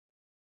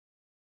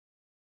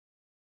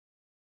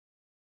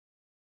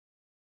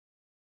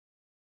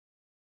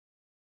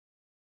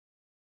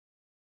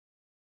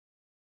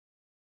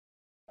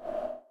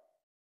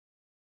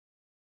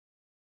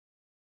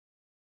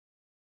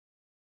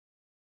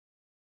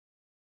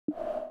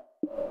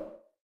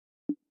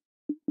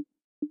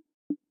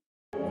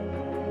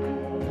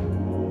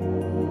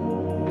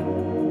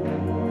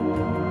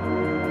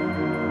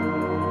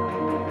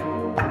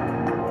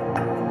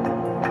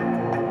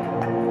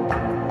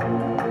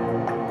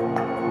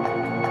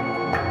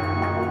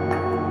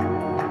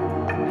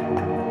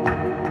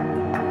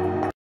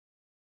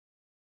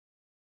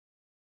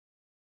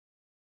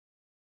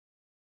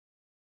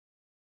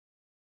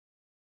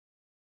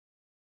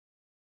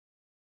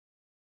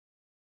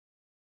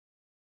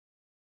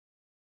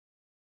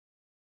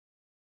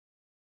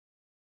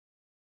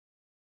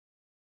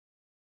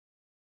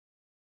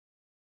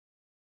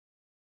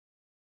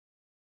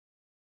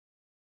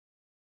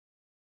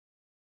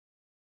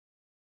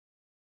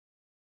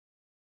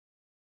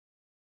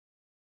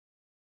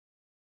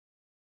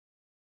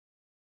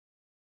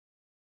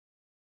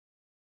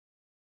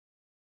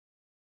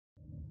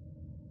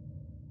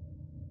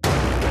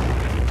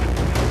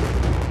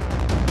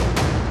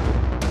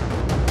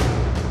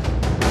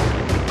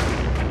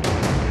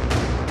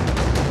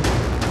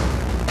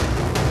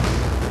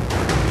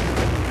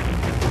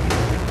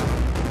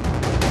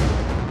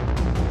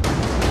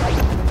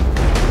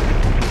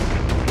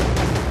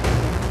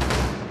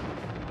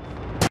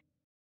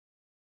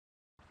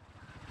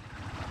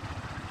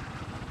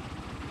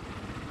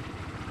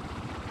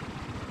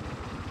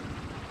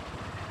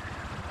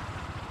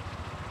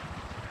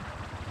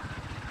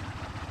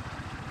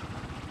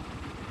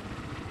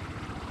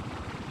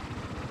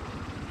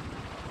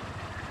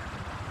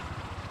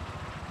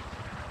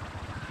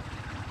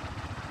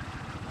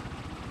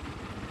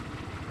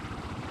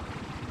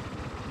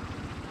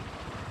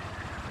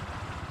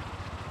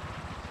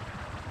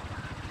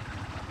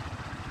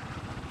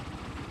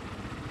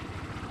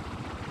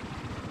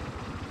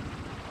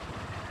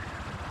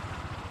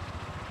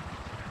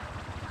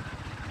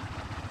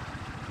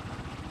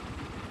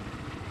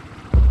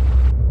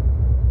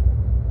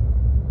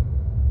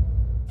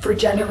For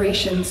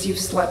generations you've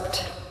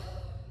slept.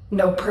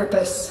 No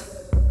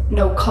purpose,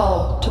 no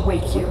call to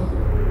wake you.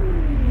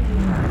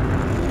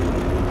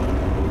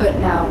 But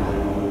now,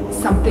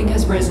 something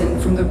has risen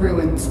from the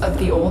ruins of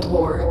the old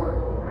war.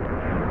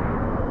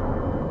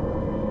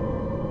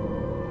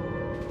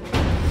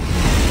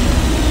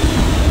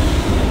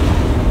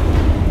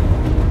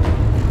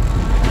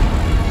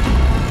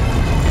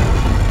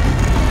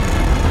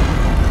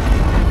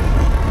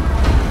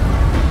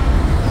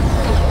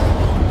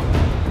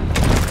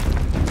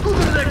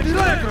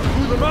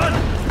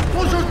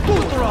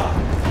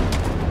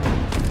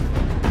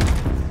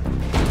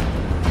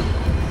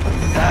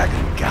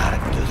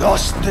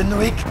 Den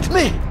wikt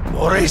me,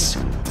 Boris.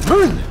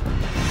 Mun!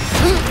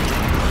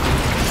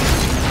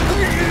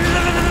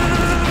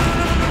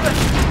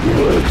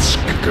 Let's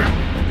go.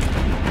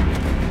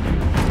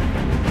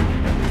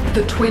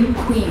 The Twin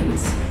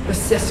Queens, the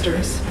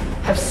sisters,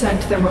 have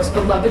sent their most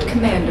beloved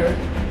commander,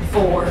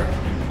 Gore,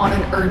 on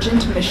an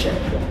urgent mission.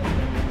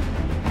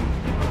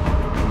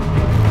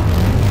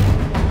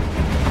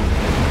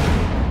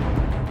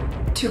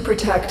 To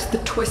protect the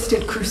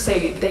twisted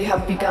crusade they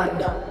have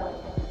begun.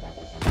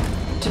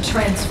 To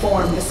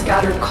transform the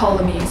scattered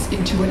colonies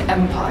into an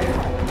empire.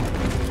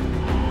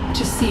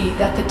 To see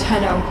that the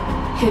Tenno,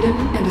 hidden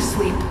and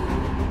asleep,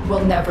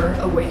 will never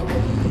awake.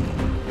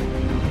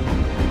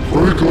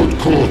 I got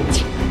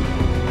caught.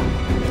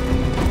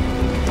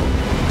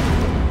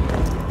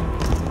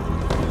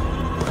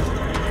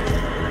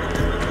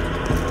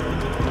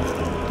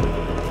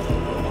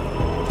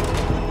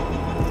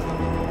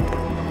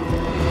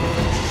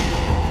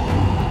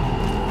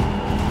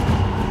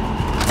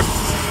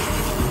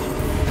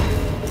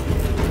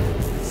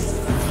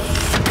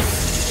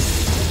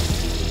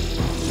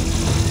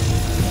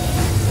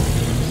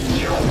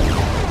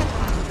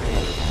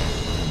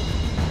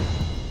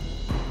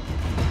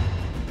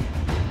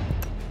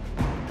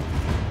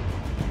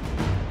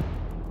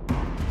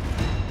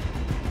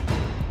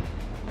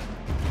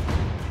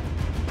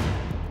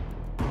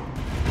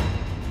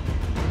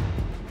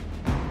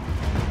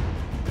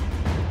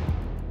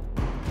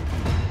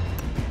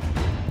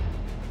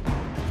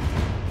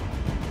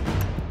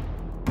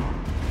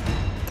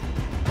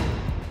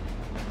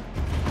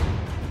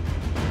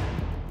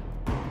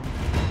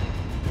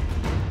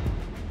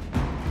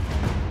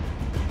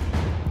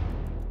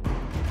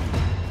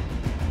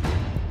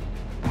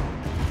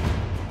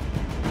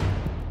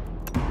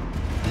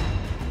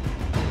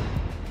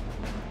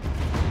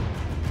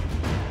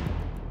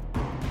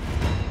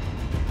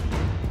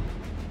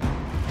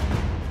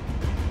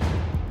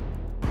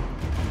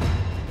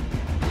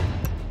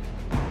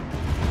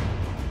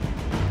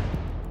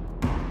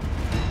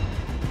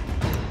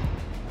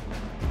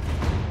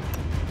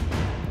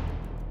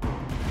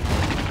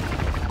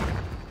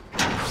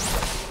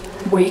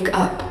 Wake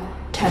up,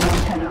 Tenno.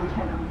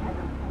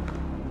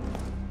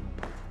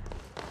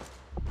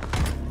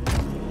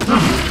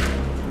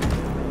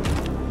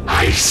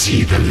 I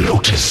see the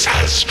Lotus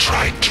has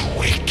tried to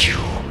wake you.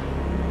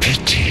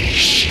 Pity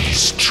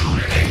she's too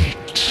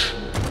late.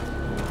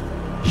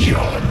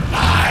 You're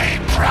my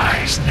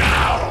prize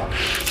now,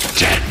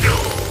 Tenno.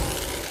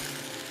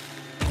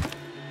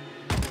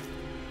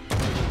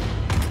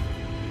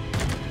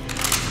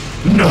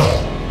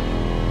 No.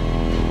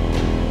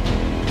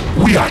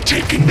 We are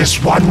taking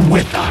this one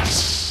with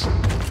us.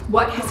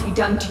 What has he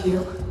done to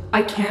you?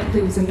 I can't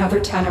lose another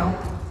Tenno.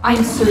 I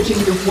am surging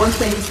your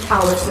Warframe's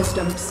power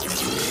systems.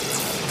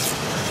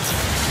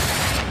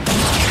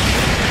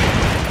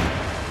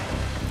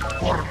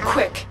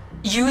 Quick,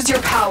 use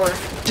your power.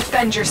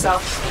 Defend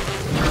yourself.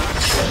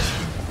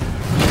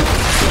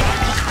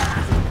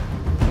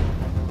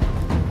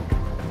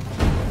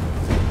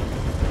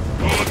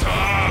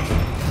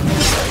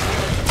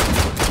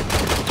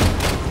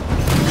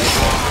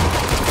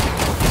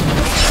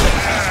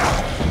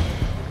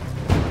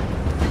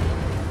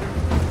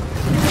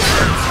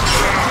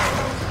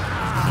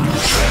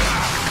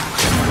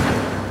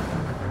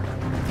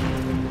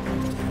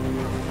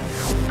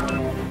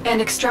 An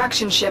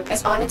extraction ship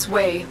is on its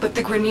way, but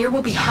the Grineer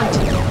will be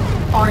hunting you.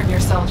 Arm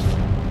yourself.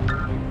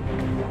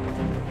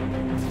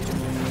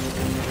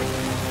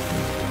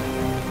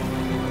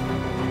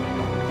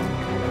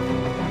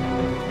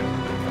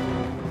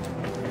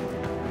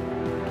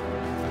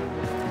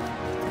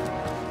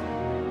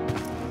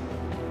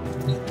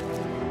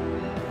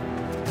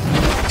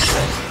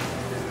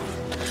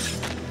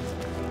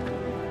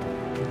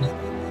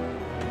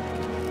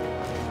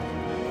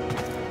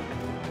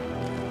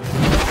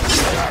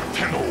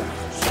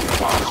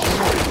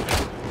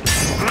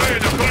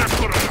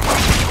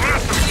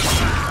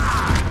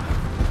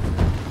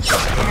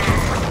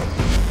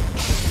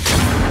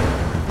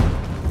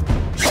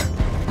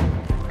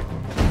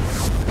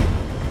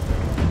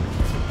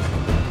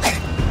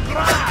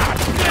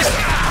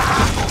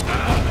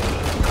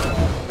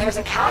 There's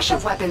a cache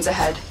of weapons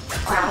ahead.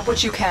 Grab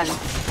what you can.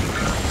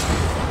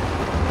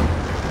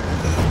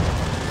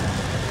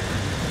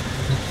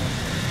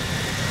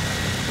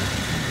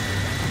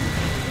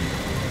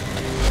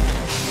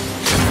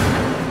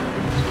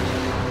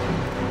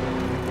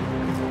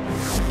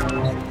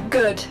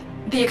 Good.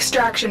 The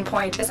extraction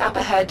point is up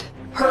ahead.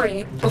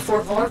 Hurry,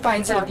 before Vor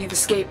finds out you've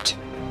escaped.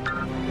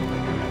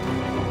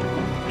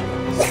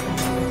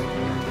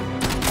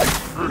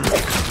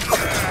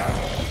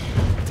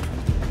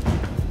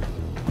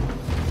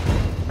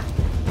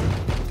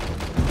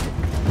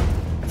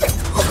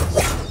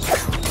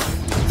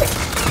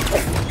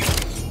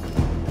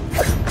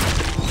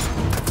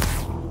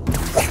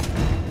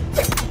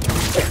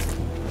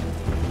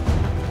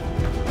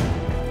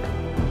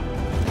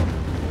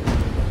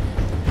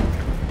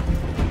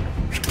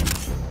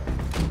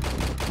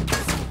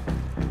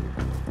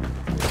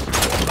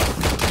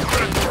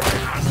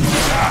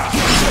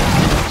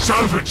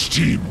 Salvage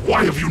team,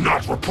 why have you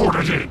not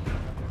reported in?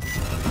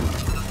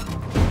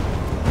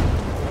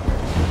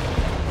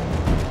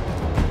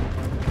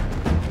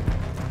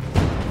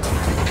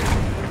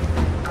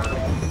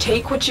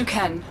 Take what you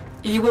can.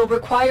 You will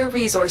require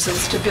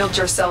resources to build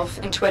yourself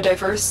into a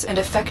diverse and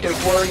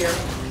effective warrior.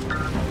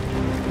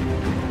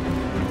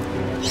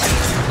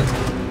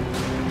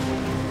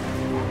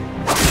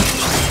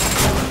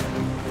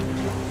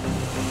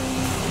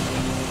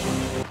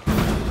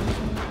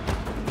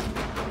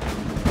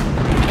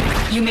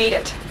 You made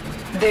it.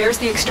 There's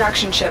the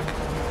extraction ship.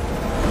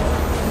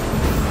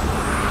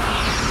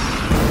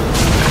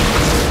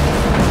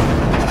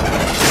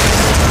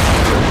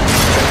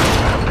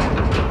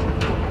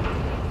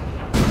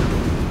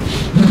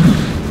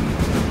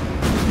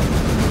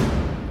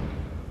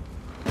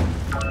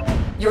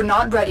 You're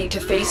not ready to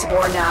face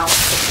war now.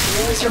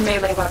 Use your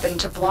melee weapon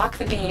to block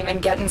the beam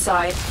and get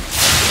inside.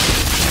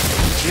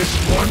 This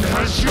one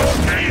has your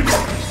name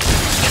on it!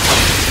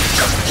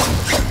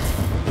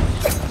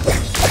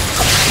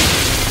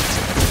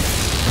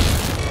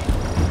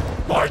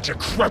 My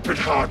decrepit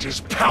heart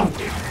is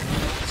pounding.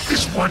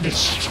 This one is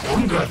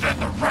stronger than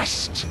the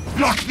rest.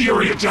 Lock the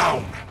area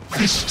down.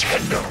 This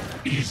Tenno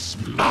is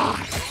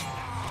mine.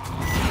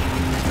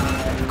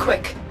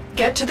 Quick,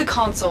 get to the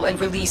console and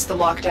release the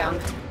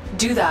lockdown.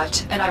 Do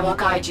that, and I will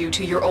guide you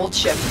to your old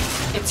ship.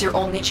 It's your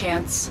only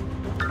chance.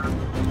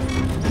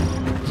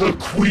 The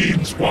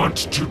Queens want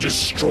to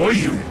destroy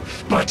you,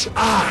 but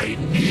I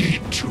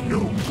need to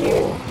know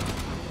more.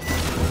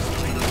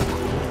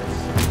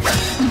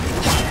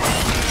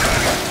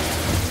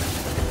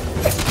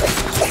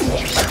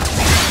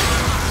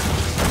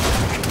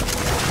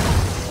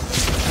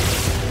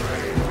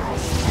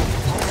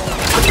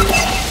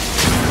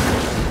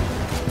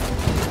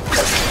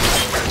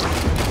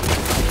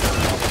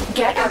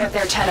 Get out of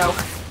there, Tenno.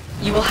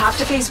 You will have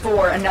to face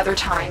Vor another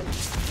time,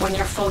 when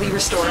you're fully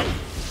restored.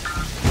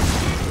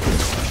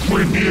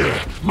 We're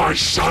near, my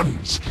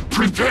sons.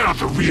 Prepare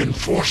the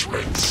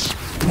reinforcements.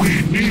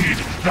 We need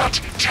that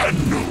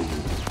Tenno.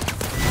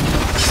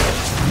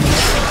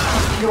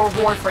 Your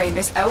Warframe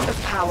is out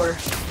of power.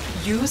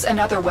 Use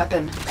another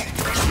weapon.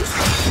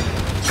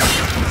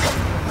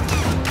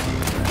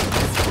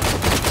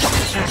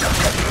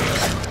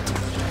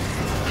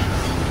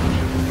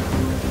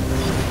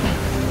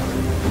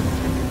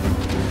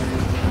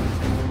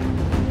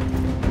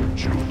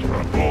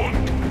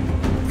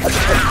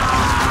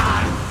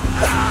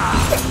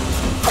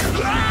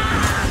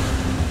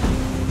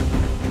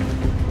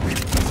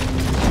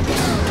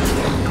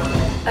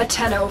 A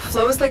Tenno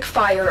flows like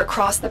fire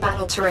across the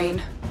battle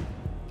terrain.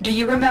 Do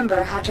you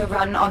remember how to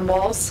run on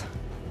walls?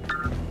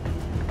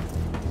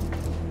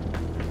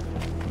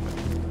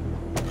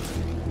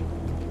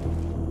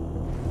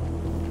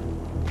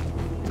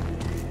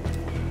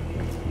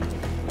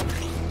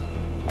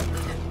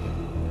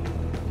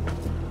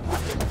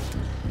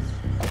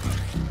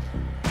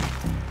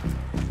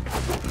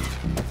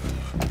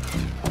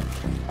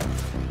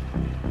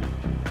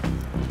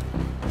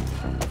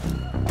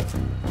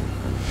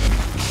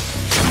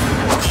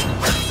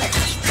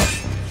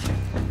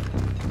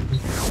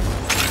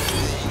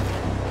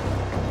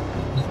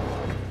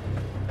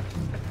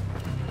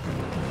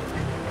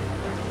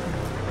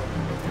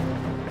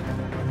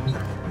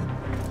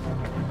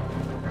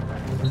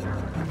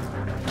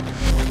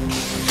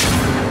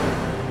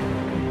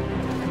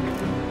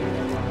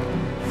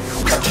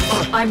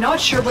 I'm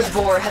not sure what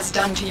Vor has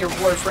done to your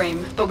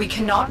Warframe, but we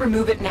cannot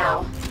remove it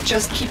now.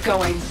 Just keep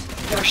going.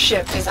 Your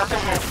ship is up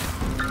ahead.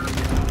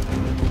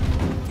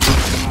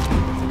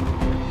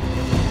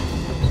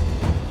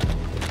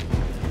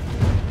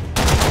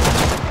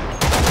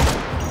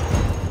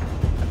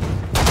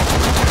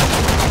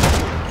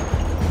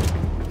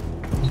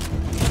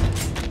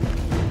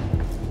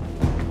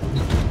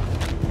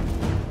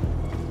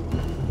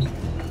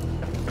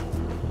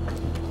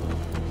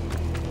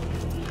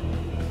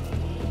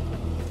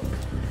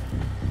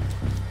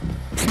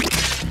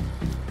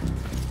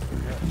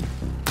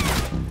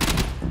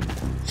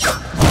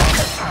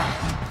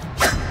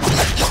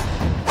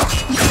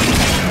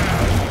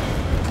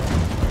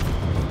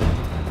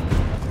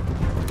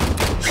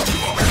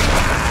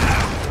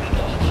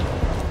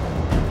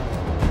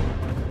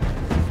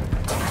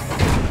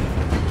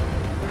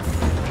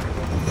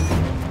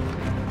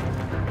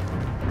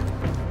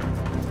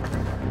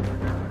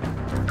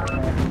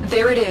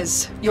 There it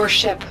is, your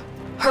ship.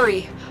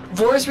 Hurry,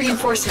 Gore's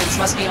reinforcements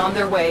must be on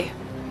their way.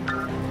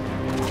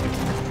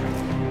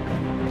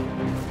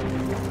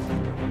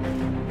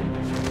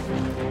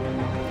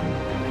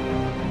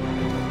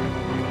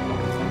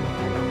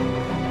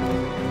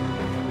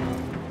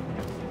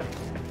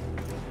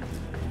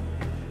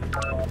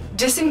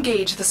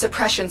 Disengage the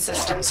suppression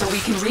system so we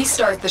can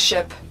restart the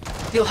ship.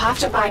 You'll have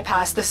to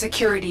bypass the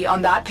security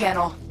on that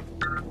panel.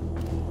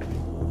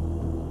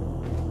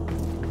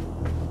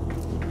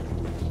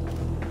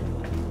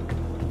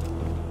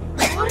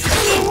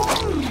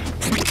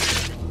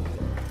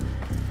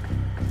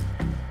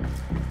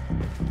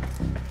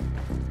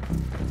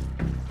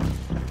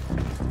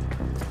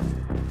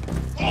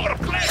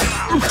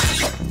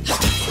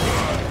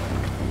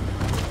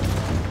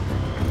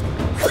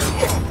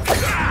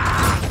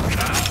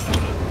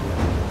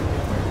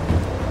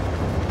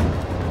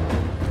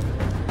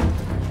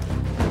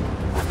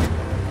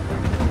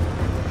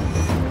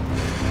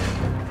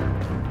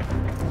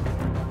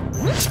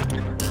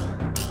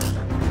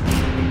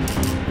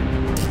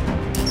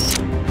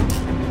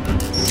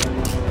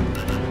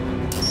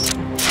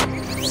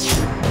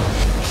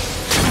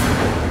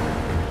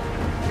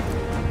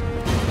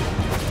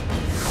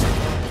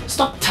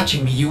 Stop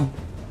touching me, you...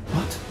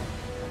 What?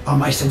 Are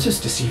my sensors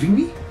deceiving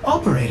me?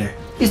 Operator,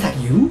 is that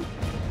you?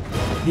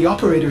 The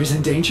operator is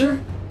in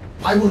danger?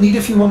 I will need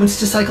a few moments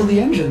to cycle the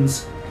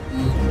engines.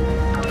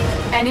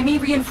 Enemy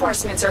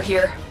reinforcements are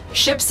here.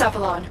 Ship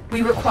Cephalon,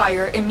 we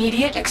require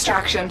immediate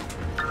extraction.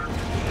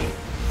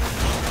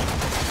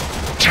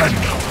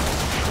 Tendo,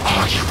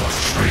 are you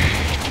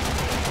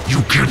afraid?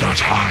 You cannot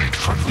hide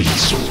from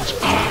these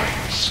old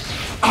eyes.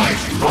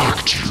 I've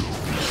marked you.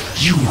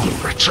 You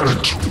will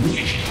return to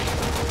me.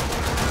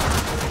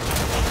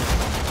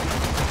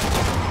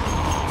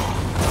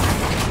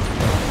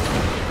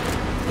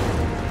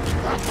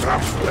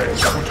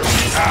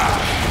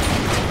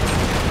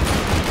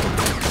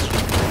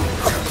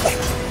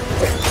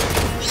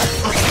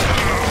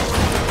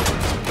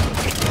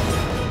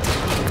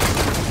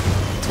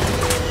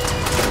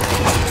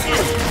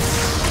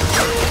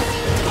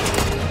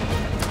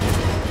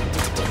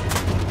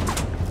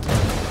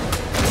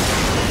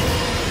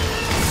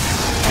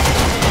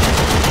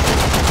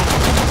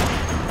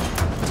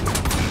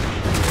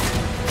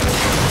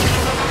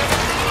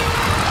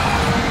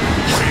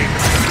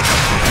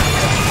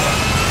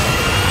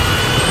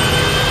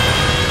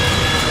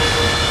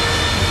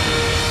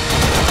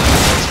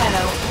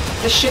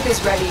 The ship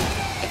is ready.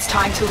 It's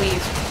time to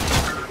leave.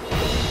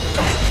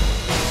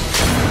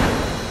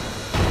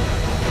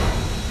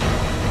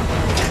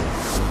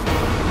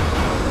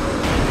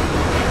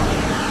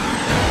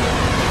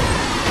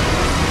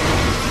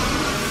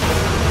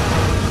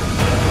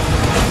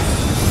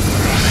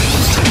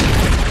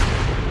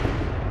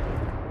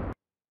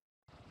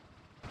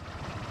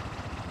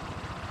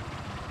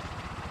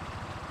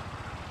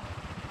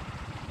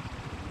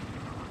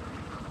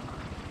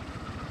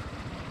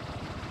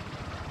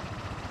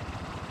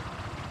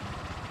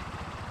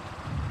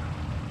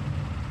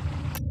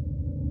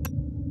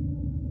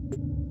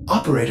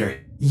 Operator,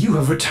 you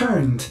have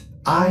returned.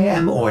 I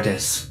am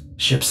Ordis,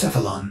 Ship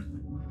Cephalon,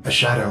 a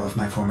shadow of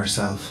my former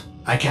self.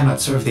 I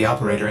cannot serve the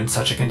operator in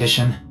such a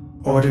condition.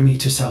 Order me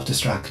to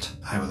self-destruct.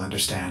 I will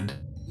understand.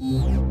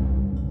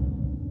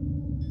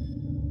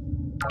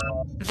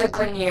 The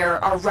Grenier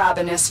are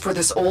ravenous for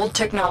this old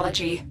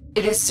technology.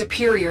 It is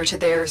superior to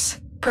theirs.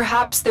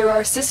 Perhaps there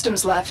are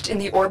systems left in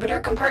the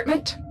orbiter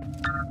compartment?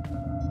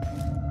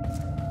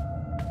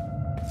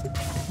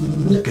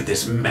 Look at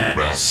this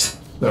mess.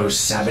 Those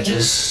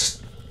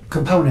savages.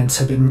 Components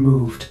have been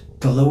removed.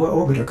 The lower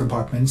orbiter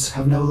compartments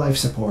have no life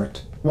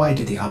support. Why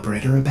did the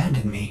operator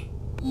abandon me?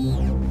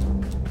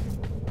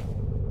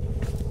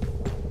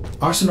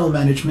 Arsenal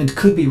management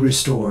could be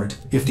restored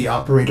if the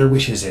operator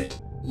wishes it.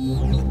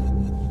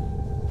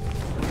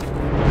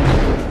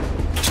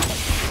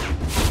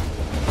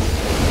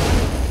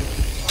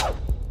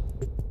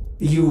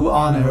 You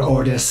honor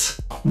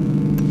Ordis.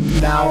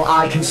 Now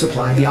I can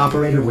supply the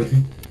operator with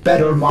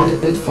better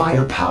monitored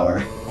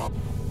firepower.